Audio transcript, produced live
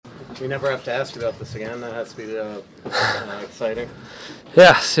We never have to ask you about this again. That has to be exciting.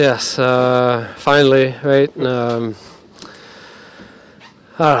 Yes. Finally, right? I don't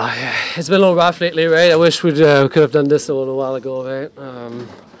know. It's been a little rough lately, right? I wish we could have done this a little while ago, right?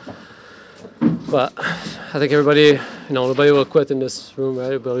 But I think everybody, nobody will quit in this room, right?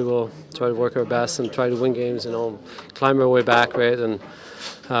 Everybody will try to work our best and try to win games, climb our way back, right? And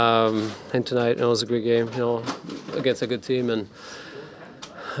tonight, it was a great game, against a good team, and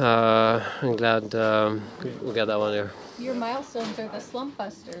I'm glad we got that one here. Your milestones are the slump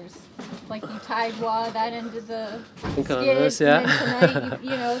busters. Like you tied that ended the skid, yeah. And then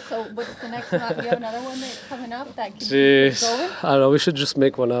tonight, so what's the next one up? You have another one that's coming up that can keep it going? I don't know, we should just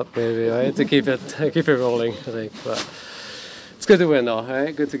make one up maybe, right? To keep it rolling, I think. But it's good to win though,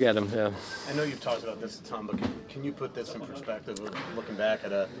 right? Good to get them, yeah. I know you've talked about this a ton, but can you put this in perspective of looking back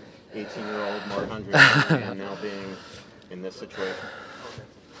at a 18-year-old Marc and now being in this situation?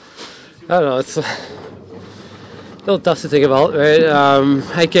 I don't know, it's a little tough to think about, right?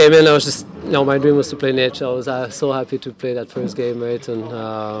 I came in, I was just, my dream was to play in the NHL. I was so happy to play that first game, right?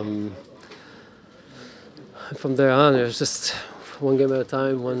 And from there on, it was just one game at a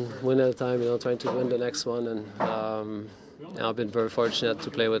time, one win at a time, trying to win the next one. And I've been very fortunate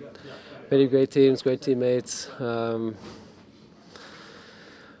to play with many great teams, great teammates,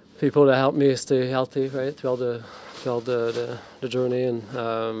 people that helped me stay healthy, right, throughout the journey. And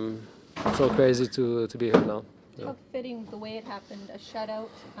it's so crazy to be here now. How fitting the way it happened, a shutout.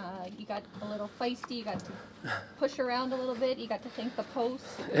 You got a little feisty, you got to push around a little bit, you got to thank the post.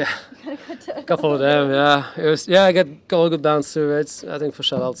 Yeah, you got to a couple of them, yeah. It was, I got a good bounce too, right? I think for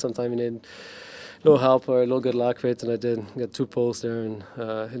shutouts sometimes you need a little help or a little good luck, right? And I did get 2 posts there, and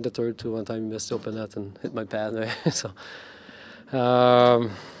in the third one time missed the open net and hit my pad, right? So,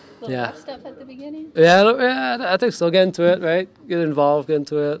 rough stuff at the beginning? Yeah, I think so. Get into it, right? Get involved, get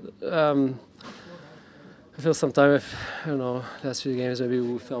into it. I feel sometimes, last few games maybe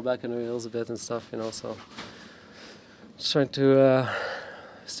we fell back on the rails a bit and stuff, so just trying to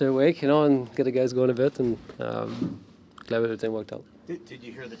stay awake, and get the guys going a bit, and glad everything worked out. Did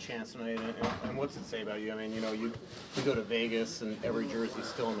you hear the chants tonight, and what's it say about you? I mean, you go to Vegas and every jersey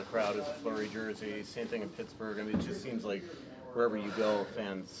still in the crowd is a Fleury jersey. Same thing in Pittsburgh. I mean, it just seems like wherever you go,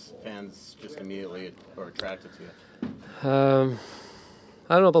 fans just immediately are attracted to you.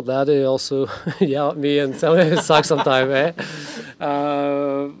 I don't know about that. They also yell at me and tell me it sucks sometimes, right?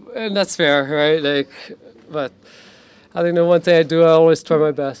 And that's fair, right? But I think the one thing I do, I always try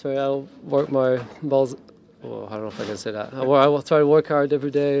my best, right? I'll work my balls. Well, I don't know if I can say that. I will try to work hard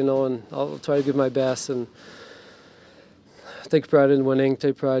every day, and I'll try to give my best and take pride in winning,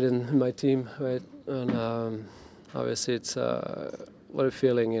 take pride in my team, right? And obviously, it's what a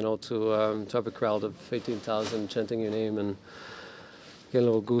feeling, to have a crowd of 18,000 chanting your name and get a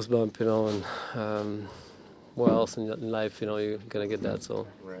little goosebump, and what else in life, you're gonna get that. So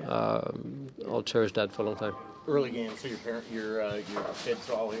I'll cherish that for a long time. Early game, so your kids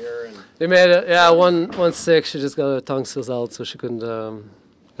are all here, and they made it. Yeah, one sick. She just got her tonsils out, so she couldn't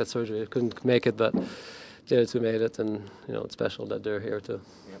get surgery. Couldn't make it, but the other 2 made it, and it's special that they're here too.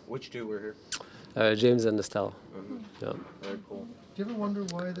 Yeah. Which 2 were here? James and Estelle. Mm-hmm. Yeah. Very cool. Do you ever wonder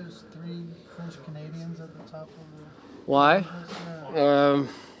why there's 3 French Canadians at the top of the? Why?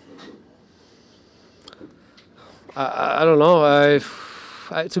 I don't know. I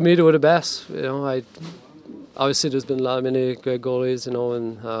to me they were the best. Obviously there's been many great goalies, and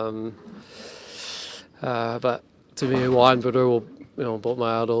but to me, Juan and Brodeur were, both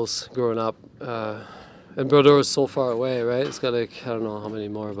my idols growing up. And Brodeur was so far away, right? It's got I don't know how many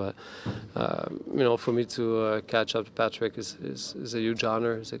more, but for me to catch up to Patrick is a huge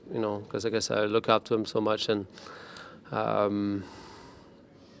honor. Because like I said, I look up to him so much, and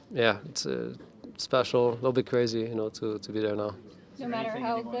it's special, a little bit crazy, to be there now. No matter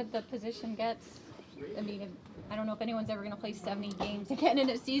how good the position gets, I mean, I don't know if anyone's ever going to play 70 games again in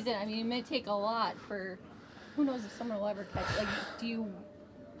a season. I mean, it may take a lot for, who knows if someone will ever catch. Do you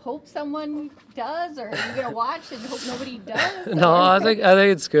hope someone does, or are you going to watch and hope nobody does? No, I think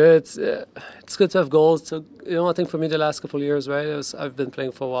it's good. It's good to have goals. So, I think for me the last couple of years, right, I've been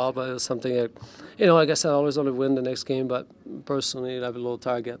playing for a while, but it was something that, I guess I always want to win the next game, but personally I have a little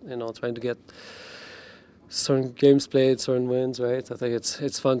target, trying to get certain games played, certain wins, right? I think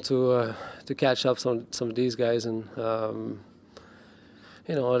it's fun to catch up some of these guys, and I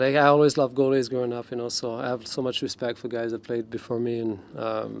always loved goalies growing up, so I have so much respect for guys that played before me, and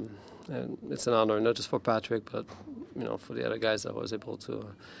it's an honor, not just for Patrick, but for the other guys that I was able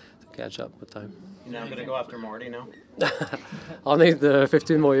to catch up with time. You're now going to go after Marty now? I'll need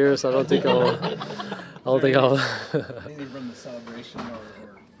 15 more years. I don't think I'll. Maybe run the celebration or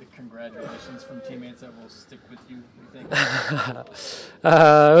the congratulations from teammates that will stick with you, you think?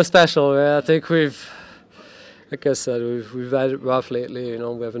 It was special. Yeah. I think like I said, we've had it rough lately. You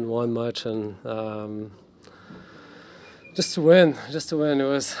know, we haven't won much, and just to win, it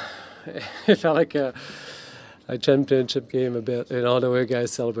was. It felt like a championship game a bit. You know, the way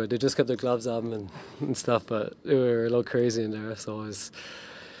guys celebrate. They just kept their gloves on and stuff, but they were a little crazy in there. So it was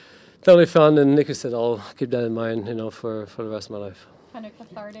totally fun. And like you said, I'll keep that in mind. You know, for the rest of my life. Kind of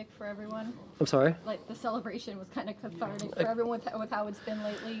cathartic for everyone. I'm sorry? Like the celebration was kind of cathartic for everyone with how it's been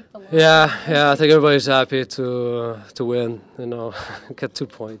lately. Yeah. I think everybody's happy to win. You know, get 2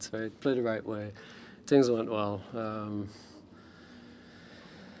 points. Right, play the right way. Things went well.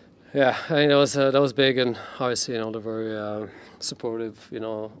 Yeah, I think that was big, and obviously, you know, they're very supportive. You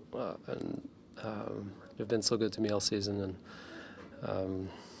know, and they've been so good to me all season, and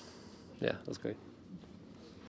yeah, it was great.